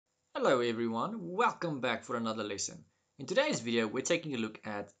Hello everyone, welcome back for another lesson. In today's video, we're taking a look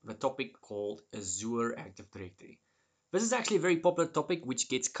at the topic called Azure Active Directory. This is actually a very popular topic which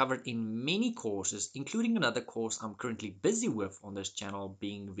gets covered in many courses, including another course I'm currently busy with on this channel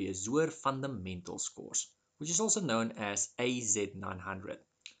being the Azure Fundamentals course, which is also known as AZ900.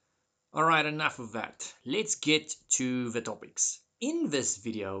 Alright, enough of that. Let's get to the topics. In this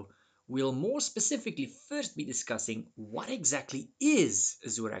video, we'll more specifically first be discussing what exactly is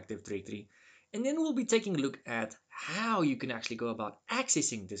Azure Active Directory, and then we'll be taking a look at how you can actually go about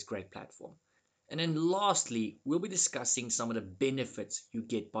accessing this great platform. And then lastly, we'll be discussing some of the benefits you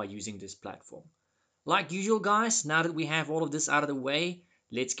get by using this platform. Like usual, guys, now that we have all of this out of the way,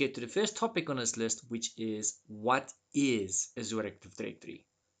 let's get to the first topic on this list, which is what is Azure Active Directory?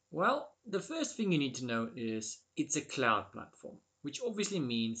 Well, the first thing you need to know is it's a cloud platform, which obviously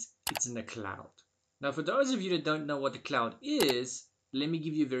means it's in the cloud. Now, for those of you that don't know what the cloud is, let me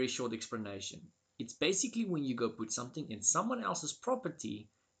give you a very short explanation. It's basically when you go put something in someone else's property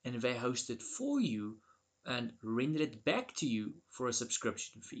and they host it for you and render it back to you for a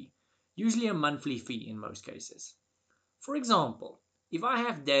subscription fee, usually a monthly fee in most cases. For example, if I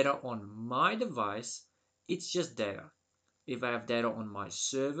have data on my device, it's just data. If I have data on my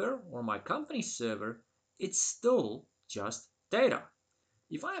server or my company's server, it's still just data.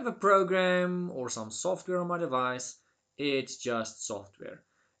 If I have a program or some software on my device, it's just software.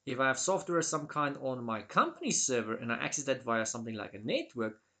 If I have software of some kind on my company's server and I access that via something like a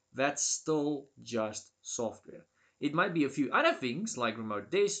network, that's still just software. It might be a few other things like remote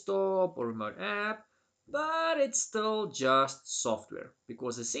desktop or remote app, but it's still just software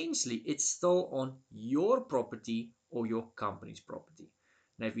because essentially it's still on your property or your company's property.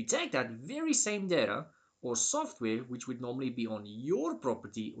 Now, if we take that very same data or software, which would normally be on your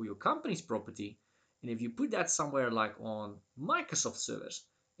property or your company's property, and if you put that somewhere like on Microsoft servers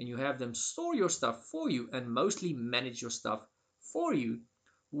and you have them store your stuff for you and mostly manage your stuff for you,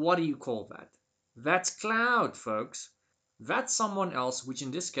 what do you call that? That's cloud, folks. That's someone else, which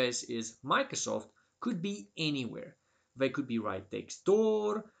in this case is Microsoft, could be anywhere. They could be right next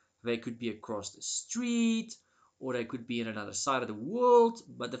door, they could be across the street, or they could be in another side of the world.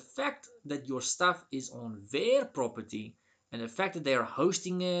 But the fact that your stuff is on their property and the fact that they are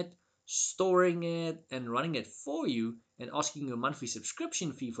hosting it, storing it, and running it for you and asking you a monthly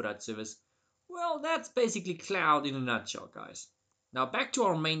subscription fee for that service, well, that's basically cloud in a nutshell, guys. Now, back to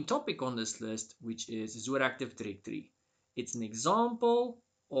our main topic on this list, which is Azure Active Directory. It's an example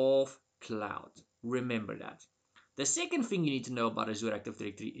of cloud. Remember that. The second thing you need to know about Azure Active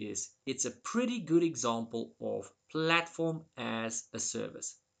Directory is it's a pretty good example of platform as a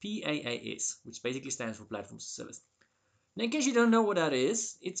service, PaaS, which basically stands for platform as a service. Now, in case you don't know what that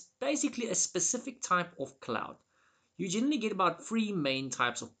is, it's basically a specific type of cloud. You generally get about three main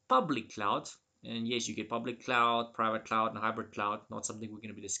types of public cloud. And yes, you get public cloud, private cloud, and hybrid cloud. Not something we're going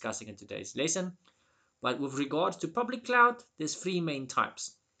to be discussing in today's lesson. But with regards to public cloud, there's three main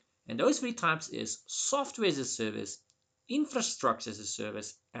types. And those three types is software as a service, infrastructure as a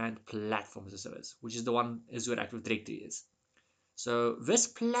service, and platform as a service, which is the one Azure Active Directory is. So this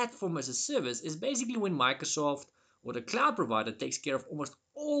platform as a service is basically when Microsoft or the cloud provider takes care of almost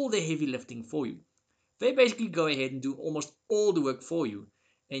all the heavy lifting for you. They basically go ahead and do almost all the work for you,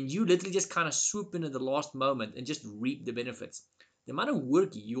 and you literally just kind of swoop in at the last moment and just reap the benefits. The amount of work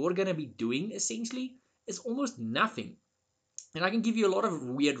you're going to be doing essentially is almost nothing. And I can give you a lot of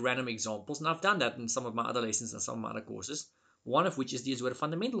weird random examples, and I've done that in some of my other lessons and some of my other courses. One of which is the Azure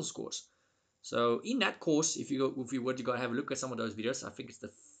Fundamentals course. So in that course, if you were to go have a look at some of those videos, I think it's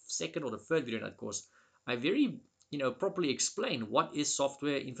the second or the third video in that course, I very properly explain what is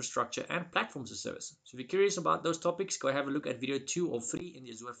software, infrastructure, and platforms as a service. So if you're curious about those topics, go have a look at video 2 or 3 in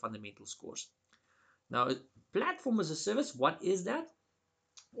the Azure Fundamentals course. Now, platform as a service, what is that?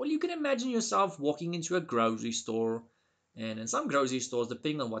 Well, you can imagine yourself walking into a grocery store, and in some grocery stores,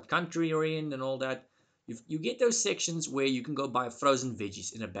 depending on what country you're in and all that, you get those sections where you can go buy frozen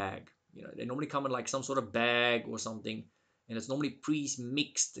veggies in a bag. They normally come in like some sort of bag or something, and it's normally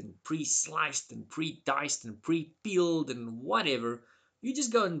pre-mixed and pre-sliced and pre-diced and pre-peeled and whatever. You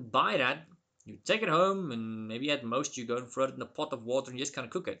just go and buy that, you take it home, and maybe at most you go and throw it in a pot of water and just kind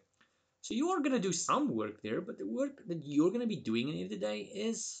of cook it. So you are going to do some work there, but the work that you're going to be doing in the end of the day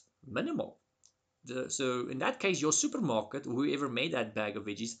is minimal. So in that case, your supermarket, or whoever made that bag of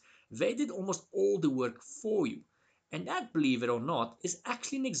veggies, they did almost all the work for you. And that, believe it or not, is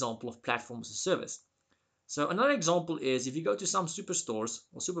actually an example of platform as a service. So another example is if you go to some superstores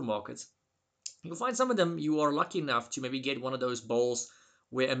or supermarkets, you'll find some of them you are lucky enough to maybe get one of those bowls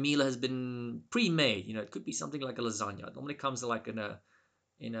where a meal has been pre-made. It could be something like a lasagna. It normally comes like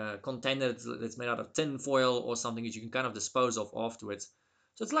in a container that's made out of tin foil or something that you can kind of dispose of afterwards.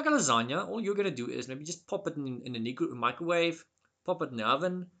 So it's like a lasagna. All you're going to do is maybe just pop it in a microwave, pop it in the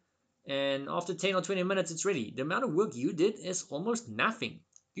oven, and after 10 or 20 minutes, it's ready. The amount of work you did is almost nothing.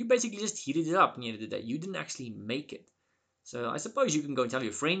 You basically just heated it up in the end of the day. You didn't actually make it. So I suppose you can go and tell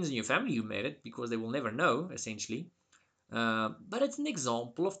your friends and your family you made it because they will never know, essentially. But it's an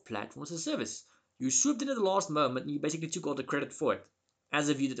example of platform as a service. You swooped in at the last moment and you basically took all the credit for it, as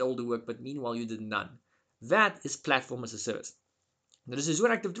if you did all the work, but meanwhile you did none. That is platform as a service. Now, this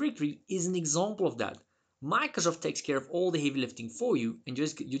Azure Active Directory is an example of that. Microsoft takes care of all the heavy lifting for you, and you're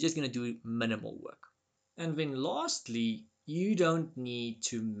just going to do minimal work. And then lastly, you don't need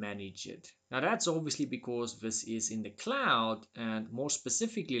to manage it. Now that's obviously because this is in the cloud, and more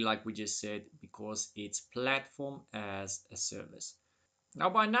specifically, like we just said, because it's platform as a service. Now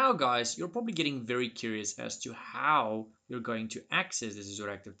by now, guys, you're probably getting very curious as to how you're going to access this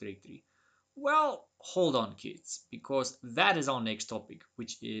Azure Active Directory. Well, hold on, kids, because that is our next topic,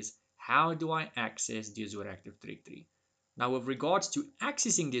 which is how do I access the Azure Active Directory? Now, with regards to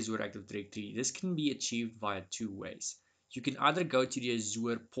accessing the Azure Active Directory, this can be achieved via two ways. You can either go to the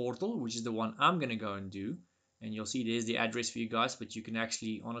Azure portal, which is the one I'm going to go and do, and you'll see there's the address for you guys, but you can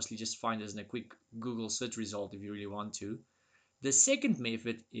actually honestly just find this in a quick Google search result if you really want to. The second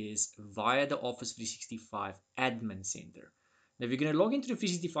method is via the Office 365 Admin Center. Now, if you're going to log into the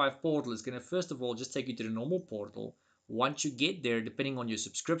 365 portal, it's going to first of all just take you to the normal portal. Once you get there, depending on your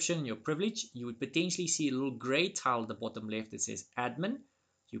subscription and your privilege, you would potentially see a little gray tile at the bottom left that says Admin.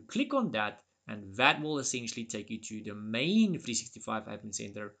 You click on that, and that will essentially take you to the main 365 Admin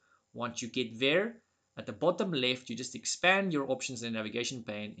Center. Once you get there, at the bottom left, you just expand your options in the navigation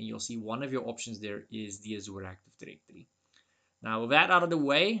pane, and you'll see one of your options there is the Azure Active Directory. Now, with that out of the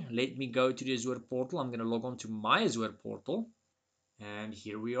way, let me go to the Azure portal. I'm going to log on to my Azure portal. And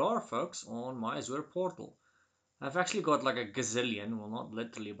here we are, folks, on my Azure portal. I've actually got like a gazillion, well, not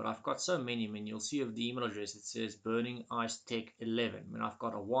literally, but I've got so many. I mean, you'll see of the email address, it says Burning Ice Tech 11. I mean, I've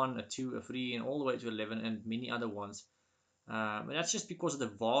got a 1, a 2, a 3, and all the way to 11, and many other ones. And that's just because of the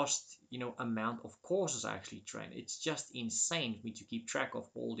vast, amount of courses I actually train. It's just insane for me to keep track of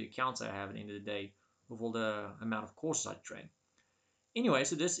all the accounts I have at the end of the day, with all the amount of courses I train. Anyway,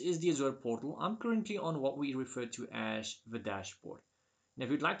 so this is the Azure portal. I'm currently on what we refer to as the dashboard. Now,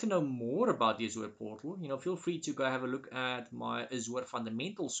 if you'd like to know more about the Azure portal, feel free to go have a look at my Azure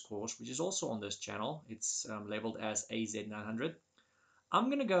Fundamentals course, which is also on this channel. It's labeled as AZ900. I'm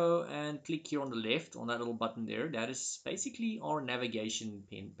going to go and click here on the left on that little button there. That is basically our navigation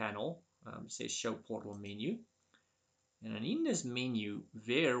panel. It says Show Portal Menu. And then in this menu,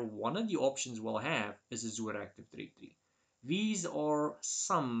 there, one of the options we'll have is Azure Active Directory. These are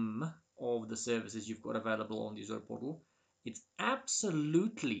some of the services you've got available on the Azure portal. It's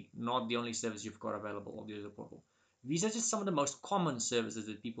absolutely not the only service you've got available on the Azure portal. These are just some of the most common services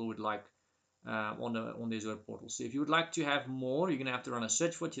that people would like on the Azure portal. So if you would like to have more, you're going to have to run a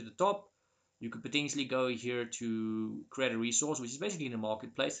search for it to the top. You could potentially go here to create a resource, which is basically in the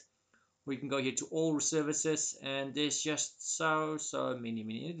marketplace. We can go here to all services, and there's just so many. At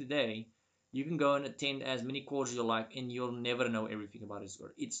the end of the day, you can go and attend as many courses you like, and you'll never know everything about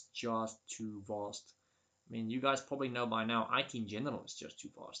Azure. It's just too vast. I mean, you guys probably know by now, IT in general is just too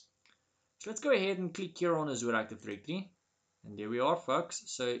vast. So let's go ahead and click here on Azure Active Directory. And there we are, folks.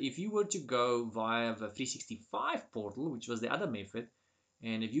 So if you were to go via the 365 portal, which was the other method,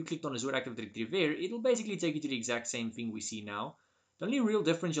 and if you clicked on Azure Active Directory there, it'll basically take you to the exact same thing we see now. The only real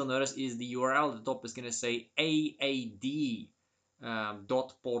difference you'll notice is the URL at the top is going to say AAD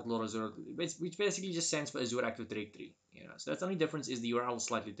dot portal or Azure, which basically just stands for Azure Active Directory. So that's the only difference, is the URL is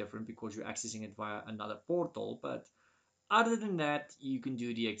slightly different because you're accessing it via another portal. But other than that, you can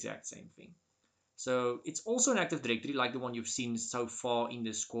do the exact same thing. So it's also an Active Directory like the one you've seen so far in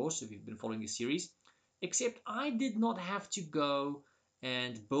this course if you've been following the series, except I did not have to go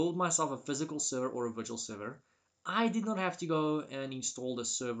and build myself a physical server or a virtual server. I did not have to go and install the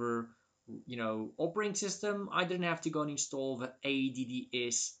server, operating system. I didn't have to go and install the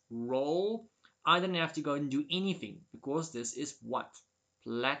ADDS role. I didn't have to go and do anything because this is what?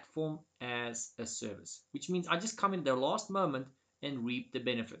 Platform as a service, which means I just come in the last moment and reap the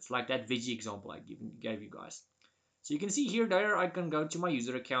benefits, like that veggie example I gave you guys. So you can see here, there I can go to my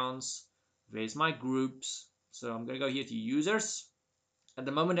user accounts. There's my groups. So I'm going to go here to users. At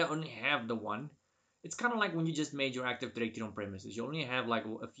the moment, I only have the one. It's kind of like when you just made your Active Directory on premises. You only have like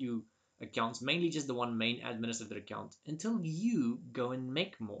a few accounts, mainly just the one main administrator account, until you go and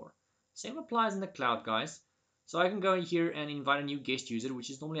make more. Same applies in the cloud, guys. So I can go here and invite a new guest user, which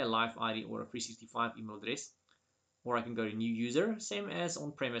is normally a live ID or a 365 email address. or I can go to new user, same as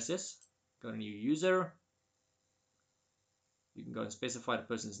on premises. Go to new user. You can go and specify the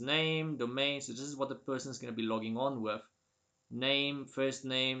person's name, domain. So this is what the person is going to be logging on with. Name, first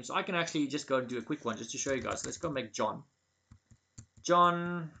name. So I can actually just go and do a quick one just to show you guys. Let's go make John.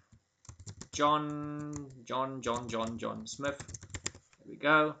 John Smith. There we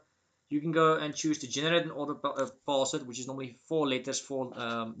go. You can go and choose to generate an auto password, which is normally 4 letters,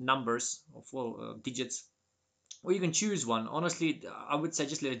 4 numbers, or 4 digits. Or you can choose one. Honestly, I would say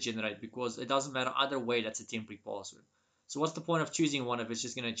just let it generate, because it doesn't matter either way. That's a temporary password. So what's the point of choosing one if it's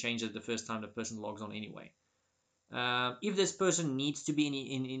just going to change it the first time the person logs on anyway? If this person needs to be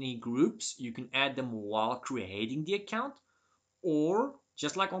in any groups, you can add them while creating the account, or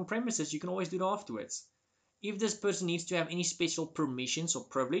just like on premises, you can always do it afterwards. If this person needs to have any special permissions or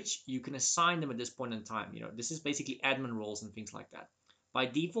privilege, you can assign them at this point in time. This is basically admin roles and things like that. By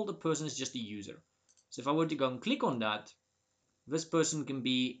default, the person is just a user. So if I were to go and click on that, this person can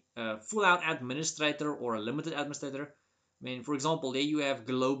be a full-out administrator or a limited administrator. I mean, for example, there you have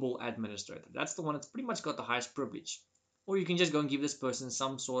global administrator. That's the one that's pretty much got the highest privilege. Or you can just go and give this person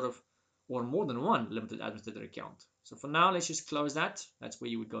some sort of, or more than one limited administrator account. So for now, let's just close that. That's where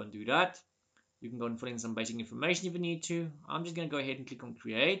you would go and do that. You can go and fill in some basic information if you need to. I'm just going to go ahead and click on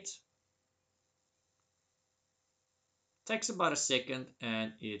create. Takes about a second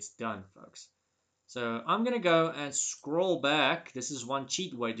and it's done, folks. So I'm going to go and scroll back. This is one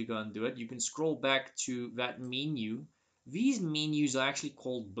cheat way to go and do it. You can scroll back to that menu. These menus are actually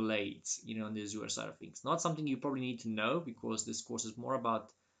called blades, on the Azure side of things. Not something you probably need to know, because this course is more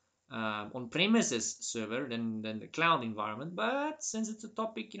about on-premises server than the cloud environment. But since it's a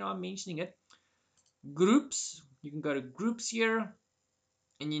topic, I'm mentioning it. Groups, you can go to groups here,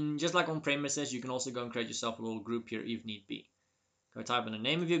 and then just like on premises, you can also go and create yourself a little group here if need be. Go type in the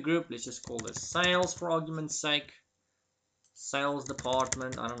name of your group. Let's just call this sales for argument's sake. Sales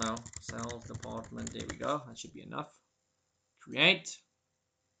department, I don't know, sales department. There we go. That should be enough. Create.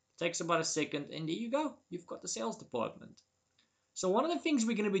 Takes about a second, and there you go. You've got the sales department. So one of the things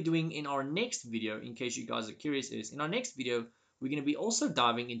we're going to be doing in our next video, in case you guys are curious, is in our next video, we're going to be also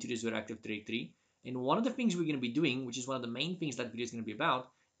diving into the Azure Active Directory. And one of the things we're going to be doing, which is one of the main things that video is going to be about,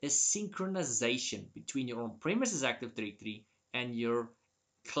 is synchronization between your on-premises Active Directory and your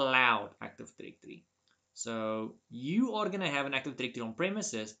cloud Active Directory. So you are going to have an Active Directory on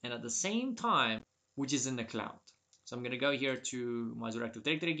premises and at the same time, which is in the cloud. So I'm going to go here to my Azure Active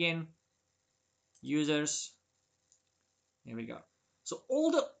Directory again, users. Here we go. So all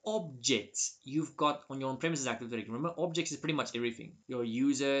the objects you've got on your on-premises Active Directory, remember, objects is pretty much everything. Your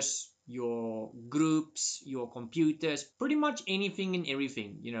users, your groups, your computers, pretty much anything and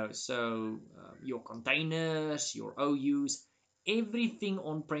everything, so your containers, your OUs, everything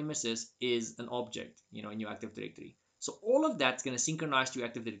on premises is an object, in your Active Directory. So all of that's going to synchronize to your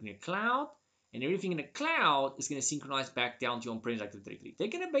Active Directory in the cloud, and everything in the cloud is going to synchronize back down to your on-premises Active Directory. They're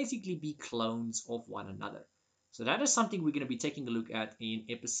going to basically be clones of one another. So that is something we're going to be taking a look at in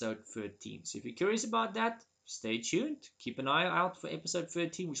episode 13. So if you're curious about that, stay tuned. Keep an eye out for episode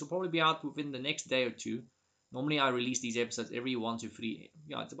 13, which will probably be out within the next day or two. Normally I release these episodes every 1 to 3.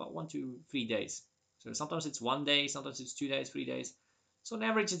 Yeah, it's about 1 to 3 days. So sometimes it's 1 day, sometimes it's 2 days, 3 days. So on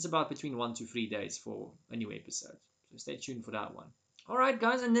average, it's about between 1 to 3 days for a new episode. So stay tuned for that one. All right,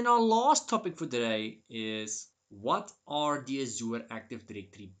 guys. And then our last topic for today is, what are the Azure Active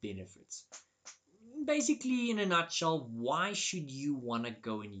Directory benefits? Basically, in a nutshell, why should you want to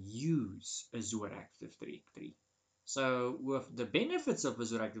go and use Azure Active Directory? So with the benefits of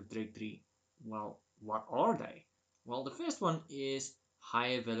Azure Active Directory, well, what are they? Well, the first one is high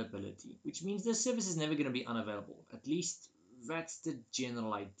availability, which means the service is never going to be unavailable. At least that's the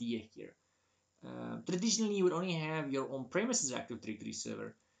general idea here. Traditionally, you would only have your on-premises Active Directory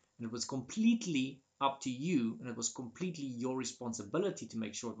server, and it was completely up to you, and it was completely your responsibility to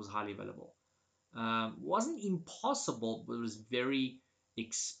make sure it was highly available. Wasn't impossible, but it was very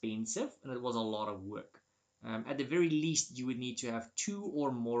expensive and it was a lot of work. At the very least, you would need to have 2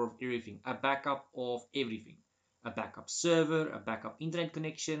 or more of everything, a backup of everything, a backup server, a backup internet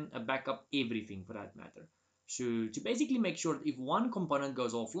connection, a backup everything for that matter. So to basically make sure that if one component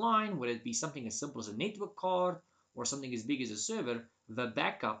goes offline, whether it be something as simple as a network card or something as big as a server, the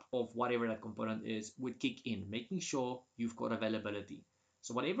backup of whatever that component is would kick in, making sure you've got availability.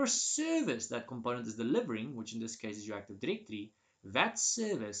 So whatever service that component is delivering, which in this case is your Active Directory, that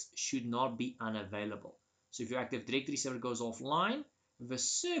service should not be unavailable. So if your Active Directory server goes offline, the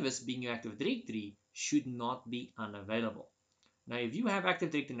service, being your Active Directory, should not be unavailable. Now, if you have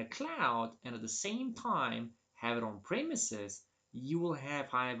Active Directory in the cloud and at the same time have it on premises, you will have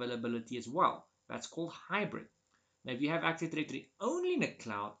high availability as well. That's called hybrid. Now, if you have Active Directory only in the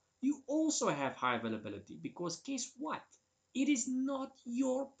cloud, you also have high availability because guess what? It is not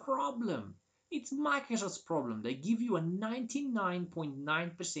your problem. It's Microsoft's problem. They give you a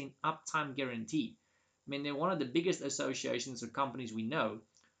 99.9% uptime guarantee. I mean, they're one of the biggest associations or companies we know.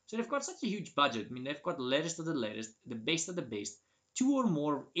 So they've got such a huge budget. I mean, they've got the latest of the latest, the best of the best, two or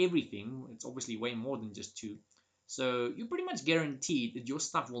more of everything. It's obviously way more than just two. So you're pretty much guaranteed that your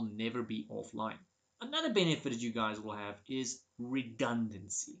stuff will never be offline. Another benefit that you guys will have is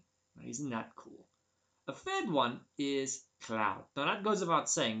redundancy. Isn't that cool? A third one is cloud. Now that goes without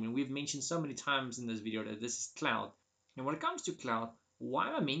saying. I mean, we've mentioned so many times in this video that this is cloud. And when it comes to cloud, why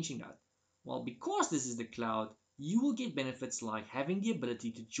am I mentioning that? Well, because this is the cloud, you will get benefits like having the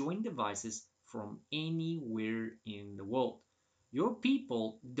ability to join devices from anywhere in the world. Your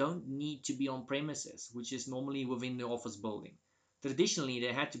people don't need to be on premises, which is normally within the office building. Traditionally,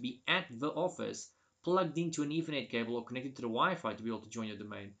 they had to be at the office, plugged into an Ethernet cable or connected to the Wi-Fi to be able to join your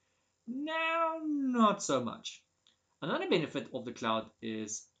domain. Now, not so much. Another benefit of the cloud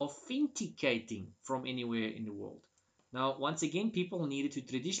is authenticating from anywhere in the world. Now, once again, people needed to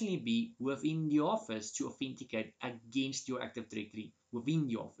traditionally be within the office to authenticate against your Active Directory within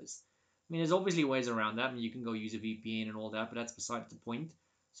the office. I mean, there's obviously ways around that. I mean, you can go use a VPN and all that, but that's beside the point.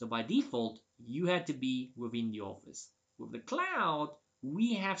 So by default, you had to be within the office. With the cloud,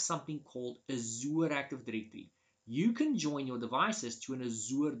 we have something called Azure Active Directory. You can join your devices to an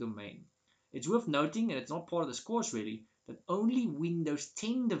Azure domain. It's worth noting, and it's not part of this course really, that only Windows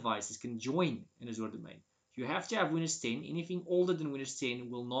 10 devices can join an Azure domain. You have to have Windows 10. Anything older than Windows 10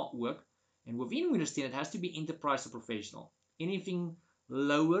 will not work. And within Windows 10, it has to be enterprise or professional. Anything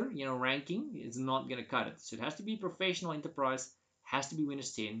lower, ranking, is not going to cut it. So it has to be professional enterprise, has to be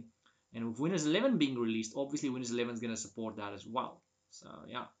Windows 10. And with Windows 11 being released, obviously Windows 11 is going to support that as well. So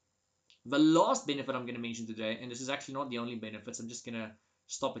yeah. The last benefit I'm going to mention today, and this is actually not the only benefits, I'm just going to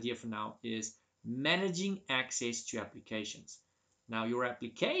stop it here for now, is managing access to applications. Now, your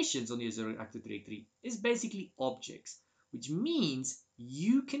applications on the Azure Active Directory is basically objects, which means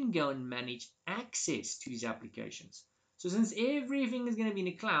you can go and manage access to these applications. So since everything is going to be in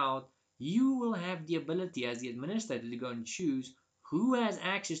the cloud, you will have the ability as the administrator to go and choose who has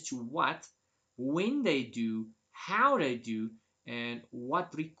access to what, when they do, how they do, and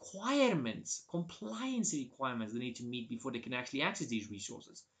what requirements, compliance requirements they need to meet before they can actually access these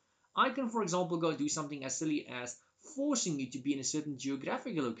resources. I can, for example, go do something as silly as forcing you to be in a certain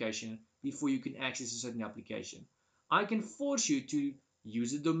geographical location before you can access a certain application. I can force you to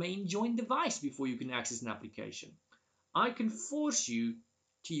use a domain joined device before you can access an application. I can force you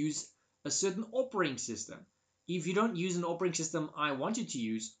to use a certain operating system. If you don't use an operating system I want you to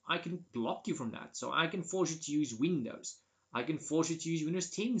use, I can block you from that. So I can force you to use Windows. I can force you to use Windows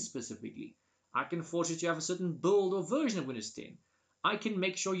 10 specifically. I can force you to have a certain build or version of Windows 10. I can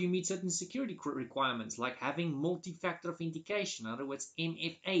make sure you meet certain security requirements like having multi-factor authentication, in other words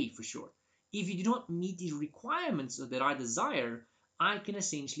MFA for short. If you do not meet these requirements that I desire, I can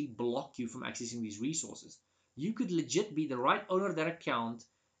essentially block you from accessing these resources. You could legit be the right owner of that account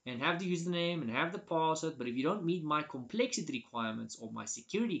and have the username and have the password, but if you don't meet my complexity requirements or my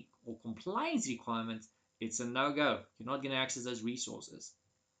security or compliance requirements, it's a no-go. You're not going to access those resources.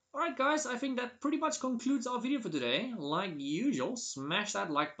 Alright guys, I think that pretty much concludes our video for today. Like usual, smash that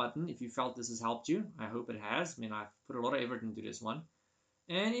like button if you felt this has helped you. I hope it has. I mean, I've put a lot of effort into this one.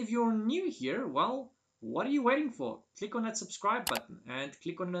 And if you're new here, well, what are you waiting for? Click on that subscribe button and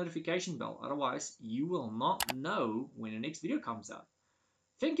click on the notification bell. Otherwise, you will not know when the next video comes out.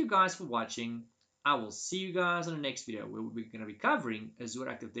 Thank you guys for watching. I will see you guys in the next video where we're going to be covering Azure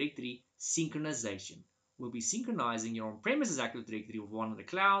Active Directory synchronization. We'll be synchronizing your on-premises Active Directory with one on the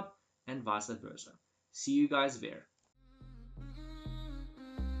cloud and vice versa. See you guys there.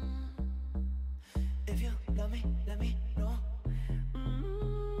 If you love me, let me know.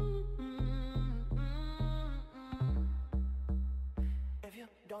 If you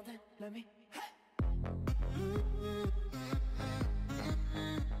don't, then let me.